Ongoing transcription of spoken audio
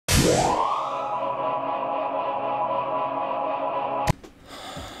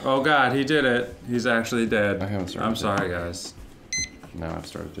Oh God, he did it. He's actually dead. I haven't started I'm it. sorry, guys. Now I've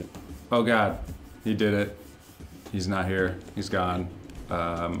started it. Oh God, he did it. He's not here. He's gone.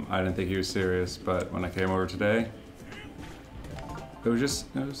 I didn't think he was serious, but when I came over today, it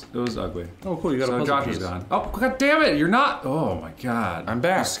was ugly. Oh, cool. You got a So puzzle Josh piece. is gone. Oh God damn it! You're not. Oh my God. I'm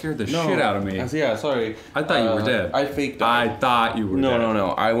back. You scared the shit out of me. Yeah, sorry. I thought you were dead. I faked died. I thought you were dead.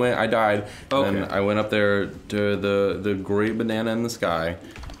 No. I died. Okay. And then I went up there to the great banana in the sky,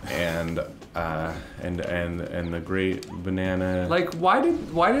 and the great banana. Like, why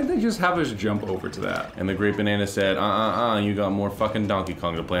did they just have us jump over to that? And the great banana said, you got more fucking Donkey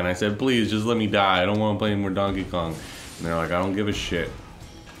Kong to play. And I said, please, just let me die. I don't want to play any more Donkey Kong. And they're like, I don't give a shit.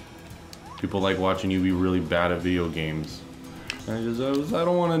 People like watching you be really bad at video games. And I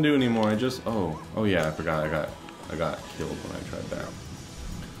don't want to do anymore. Oh yeah, I forgot. I got killed when I tried that.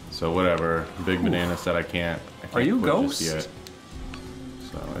 So whatever. Big Banana said I can't Are you quit Ghost? just yet.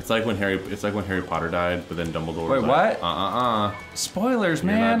 So it's like when Harry Potter died, but then Dumbledore Wait, was what? like, Spoilers,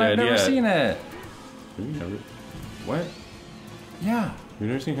 You're man. not I've dead never yet. seen it. What? Yeah, You've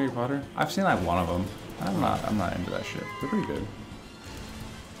never seen Harry Potter? I've seen like one of them. I'm not into that shit. They're pretty good.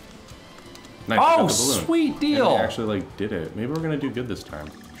 Nice, I got Oh, the balloon. sweet And deal. they actually like did it. Maybe we're gonna do good this time.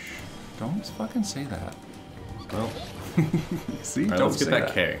 Don't fucking say that. Well, See, all right, don't let's get say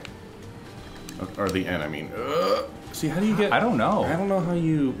that K. Or the N, I mean. See, how do you get... I don't know. I don't know how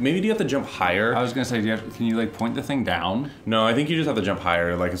you... Maybe do you have to jump higher? I was gonna say, can you like point the thing down? No, I think you just have to jump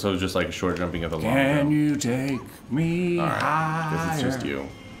higher. Like, so it's just like a short jumping at the long Can jump. you take me All right, higher? guess it's just you.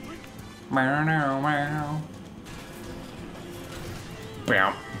 Meow, meow, meow.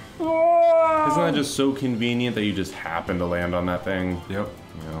 Bam. Isn't that just so convenient that you just happen to land on that thing? Yep.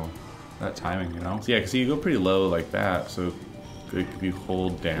 You know? That timing, you know? So yeah, because you go pretty low like that, so if you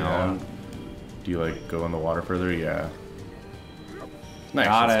hold down, Yeah. do you like go in the water further? Yeah. Nice,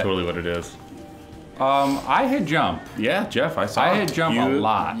 Got that's it. totally what it is. I hit jump. Yeah, Jeff, I saw I hit jump a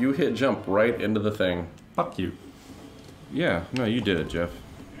lot. You hit jump right into the thing. Fuck you. Yeah, no, you did it, Jeff.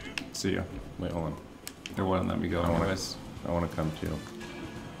 See ya. Wait, hold on. They wouldn't let me go anyways. I want to come too.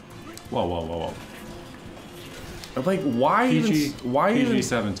 Whoa, whoa, whoa, whoa. I'm like, why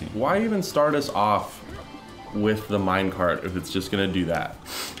PG-17. Why even start us off with the minecart if it's just gonna do that?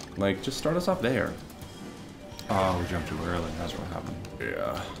 Like, just start us off there. Oh, we jumped too early. That's what happened.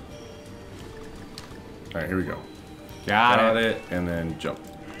 Yeah. All right, here we go. Got it. And then jump.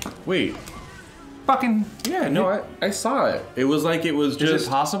 Wait. Fucking. Yeah, no, I saw it. It was like it was Is just it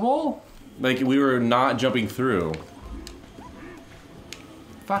possible? like we were not jumping through.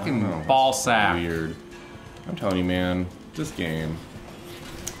 Fucking ball sack. Weird. I'm telling you, man, this game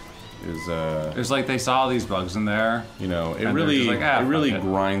is It's like they saw these bugs in there. you know, it And they're really just like, "Ah, it really fuck it."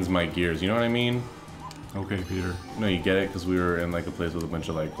 grinds my gears. You know what I mean? Okay, Peter. No, you get it because we were in like a place with a bunch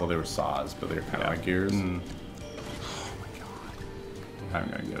of like, well, they were saws, but they were kind of like gears. I'm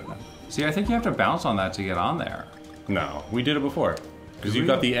gonna get it now. See, I think you have to bounce on that to get on there. No, we did it before because Did you we?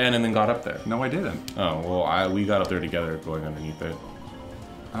 got the N and then got up there. No, I didn't. Oh well, we got up there together, going underneath it.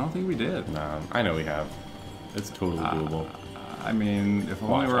 I don't think we did. Nah, I know we have. It's totally doable. I mean, if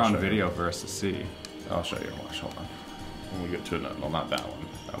only Watch, we're I'll on show you. video for us to see. I'll show you. Watch, hold on. When we get to it, no, not that one.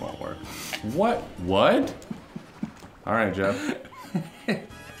 That won't work. What? What? All right, Jeff.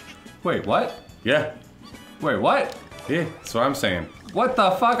 Wait, what? Yeah. Wait, what? Yeah, that's what I'm saying. What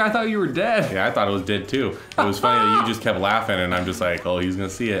the fuck? I thought you were dead. Yeah, I thought it was dead too. It was funny that you just kept laughing, and I'm just like, oh, he's gonna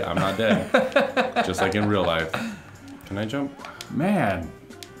see it. I'm not dead. Just like in real life. Can I jump? Man,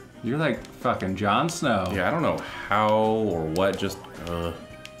 you're like fucking Jon Snow. Yeah, I don't know how or what. Just, come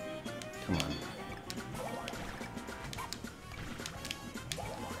on.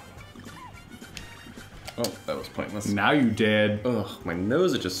 Oh, that was pointless. Now you dead. Ugh, my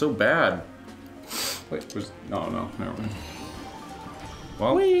nose is just so bad. Wait, no, never mind.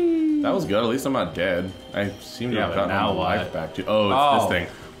 Well, that was good. At least I'm not dead. I seem to Yeah, have but gotten now all my what? life back too. Oh, it's Oh. this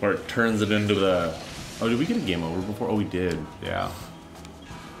thing where it turns it into the. Oh, did we get a game over before? Oh, we did. Yeah.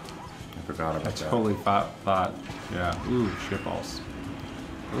 I forgot about I that. totally thought. Yeah. Ooh, shitballs.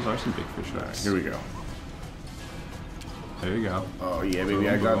 Those are some big fish hooks. Here we go. There you go. Oh yeah, baby,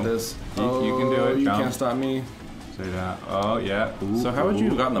 I got this. You can do it. You Jump. can't stop me. Say that. Oh yeah. Ooh, So how would you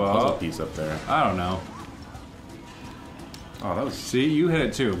have gotten the ooh, puzzle oh. piece up there? I don't know. Oh, that was. See, you hit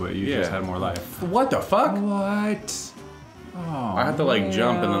it too, but you Yeah. just had more life. What the fuck? What? Oh, I had to like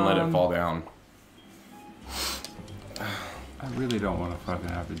jump and then let it man. fall down. I really don't want to fucking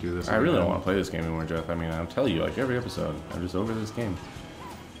have to do this. I really don't again. want to play this game anymore, Jeff. I mean, I'll tell you, like every episode, I'm just over this game.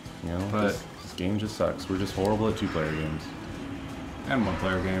 You know, But- this game just sucks. We're just horrible at two-player games. And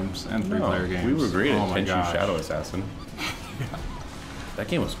one-player games, and three-player games. We were great Oh at my Tenchu gosh. Shadow Assassin. That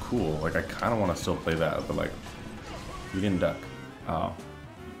game was cool. Like, I kind of want to still play that, but like, you didn't duck. Oh,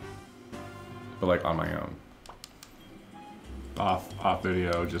 But like on my own. off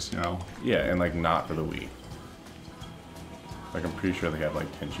video, just, you know. Yeah, and like not for the Wii. Like, I'm pretty sure they have like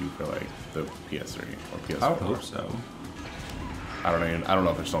Tenchu for like the PS3 or PS4. I would hope so. I don't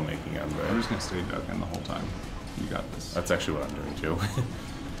know if they're still making them, I'm but just gonna stay ducking the whole time. You got this. that's actually what I'm doing too.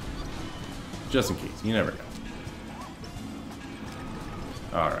 Just in case, you never know.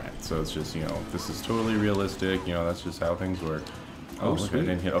 Alright, so it's just, you know, this is totally realistic, you know, that's just how things work. Oh, look, I sweet.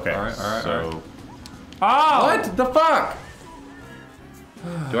 didn't hit. Okay, Alright, so... Oh! What the fuck?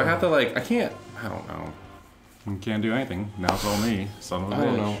 Do I have to like, I can't, I don't know. You can't do anything. Now it's all me. Son of a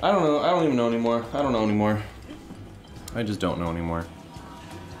bitch. I don't even know anymore. I don't know anymore. I just don't know anymore.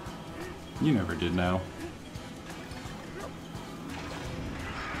 You never did know.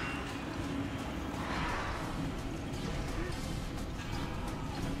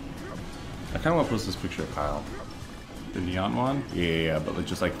 I kind of want to post this picture of Kyle. The neon one? Yeah, but like,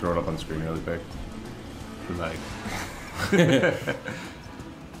 just like throw it up on screen really quick. For like...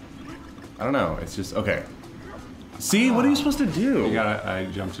 I don't know, it's just, okay. See, what are you supposed to do? I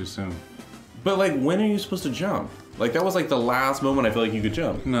jumped too soon. But like, when are you supposed to jump? Like, that was like the last moment I feel like you could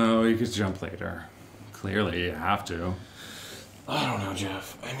jump. No, you could jump later. Clearly, you have to. I don't know,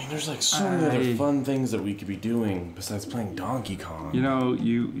 Jeff. I mean, there's like so many other fun things that we could be doing besides playing Donkey Kong. You know,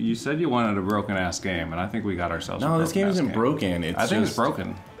 you said you wanted a broken-ass game, and I think we got ourselves No, a this game broken-ass isn't broken. It's I think just, it's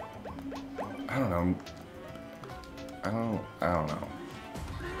broken. I don't know. I don't know.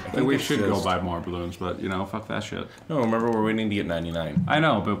 I Like, we it's should just- go buy more balloons, but, you know, fuck that shit. No, remember we're waiting to get 99. I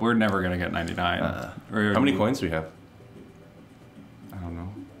know, but we're never gonna get 99. How many coins do we have? I don't know.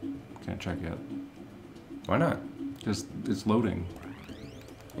 Can't check yet. Why not? Because it's loading.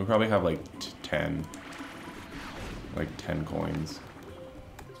 We probably have like 10. Like 10 coins.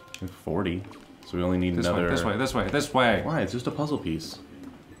 We have 40. So we only need This another... way, this way, this way, this way! Why? It's just a puzzle piece.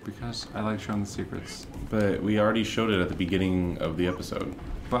 Because I like showing the secrets. But we already showed it at the beginning of the episode.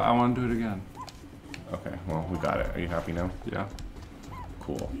 But I want to do it again. Okay, well, we got it. Are you happy now? Yeah.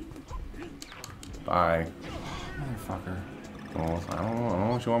 Cool. Bye. Motherfucker. Well, I don't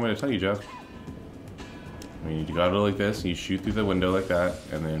know what you want me to tell you, Jeff. I mean, you gotta go like this, and you shoot through the window like that,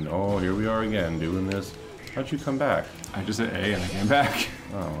 and then, oh, here we are again, doing this. How'd you come back? I just hit A and I came back.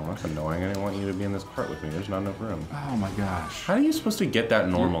 Oh, that's annoying. I didn't want you to be in this cart with me. There's not enough room. Oh my gosh. How are you supposed to get that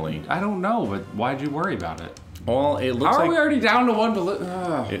normally? I don't know, but why'd you worry about it? Well, it looks How are like... we already down to one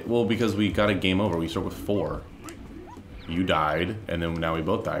balloon? Well, because we got a game over. We start with 4. You died, and then now we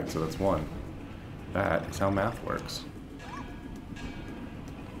both died, so that's 1. That is how math works.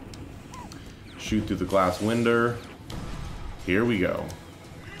 Shoot through the glass window. Here we go.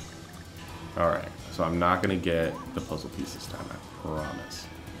 Alright, so I'm not going to get the puzzle piece this time, I promise.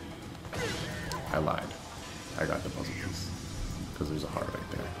 I lied. I got the puzzle piece. Because there's a heart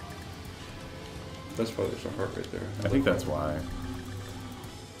right there. That's why there's a heart right there. I think that's why.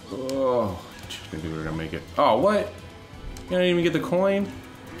 Oh, maybe we're gonna make it. Oh, what? You didn't even get the coin?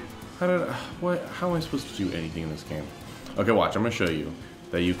 What? How am I supposed to do anything in this game? Okay, watch. I'm gonna show you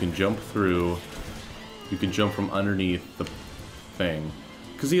that you can jump through. You can jump from underneath the thing.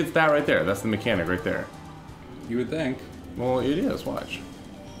 Cause see, it's that right there. That's the mechanic right there. You would think. Well, it is. Watch.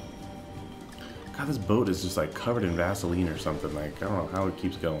 God, this boat is just like covered in Vaseline or something. Like I don't know how it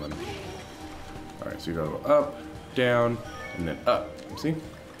keeps going. All right, so you gotta go up, down, and then up. See?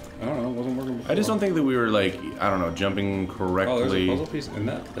 I don't know, it wasn't working before. I just don't think that we were like, I don't know, jumping correctly. Oh, there's a puzzle piece in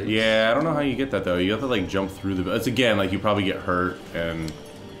that place. Yeah, I don't know how you get that though. You have to like jump through the. It's again like you probably get hurt and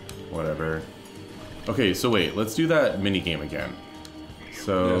whatever. Okay, so wait, let's do that mini game again.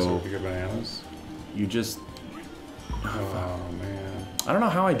 So, Yeah, so we get bananas. you just. Oh man. I don't know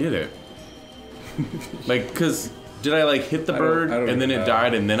how I did it. Like, cause did I like hit the I don't- bird I don't and then even it know.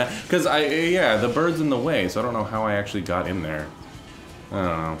 died and then cause yeah, the bird's in the way, so I don't know how I actually got in there. I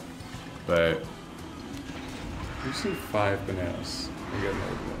don't know, but You see 5 bananas. You get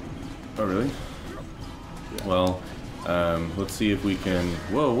another one. oh really? Yeah. Well, let's see if we can.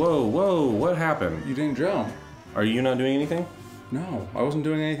 Whoa, whoa, whoa! What happened? You didn't jump. Are you not doing anything? No, I wasn't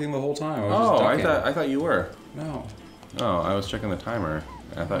doing anything the whole time. I was Oh, just I ducking. thought you were. No. Oh, I was checking the timer.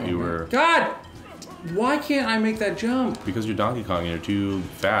 I thought you were God! Why can't I make that jump? because you're Donkey Kong and you're too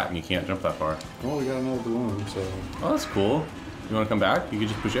fat and you can't jump that far. Well, we got another balloon, so Oh, that's cool. You want to come back? You could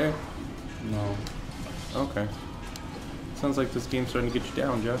just push A. no. Okay. Sounds like this game's starting to get you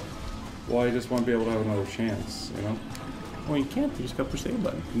down, Jeff. Well, I just want to be able to have another chance, you know? Well, you can't. You just got to push the A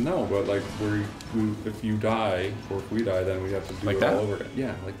button. No, but like if you die or if we die, then we have to do Like it that? all over again.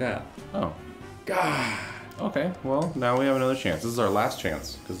 Yeah, like that. Oh. God. Okay. Well, now we have another chance. This is our last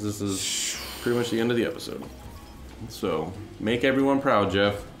chance because this is pretty much the end of the episode. So make everyone proud,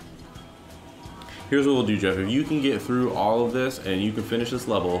 Jeff. Here's what we'll do, Jeff. If you can get through all of this and you can finish this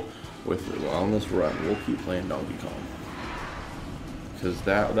level on this run, we'll keep playing Donkey Kong. Because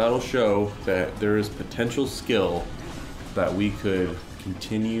that'll show that there is potential skill that we could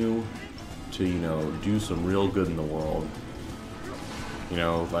continue to, you know, do some real good in the world. You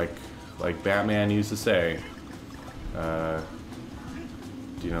know, like Batman used to say,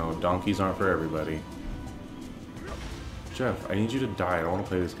 you know, donkeys aren't for everybody. Jeff, I need you to die. I don't want to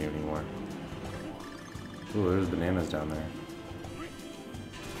play this game anymore. Oh, there's bananas down there.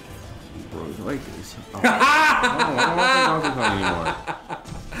 Bro, you like this? Oh. I don't want to play Donkey Kong anymore.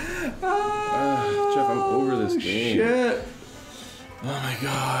 Jeff, I'm over this game. Shit. Oh my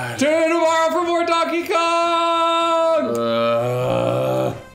god. Turn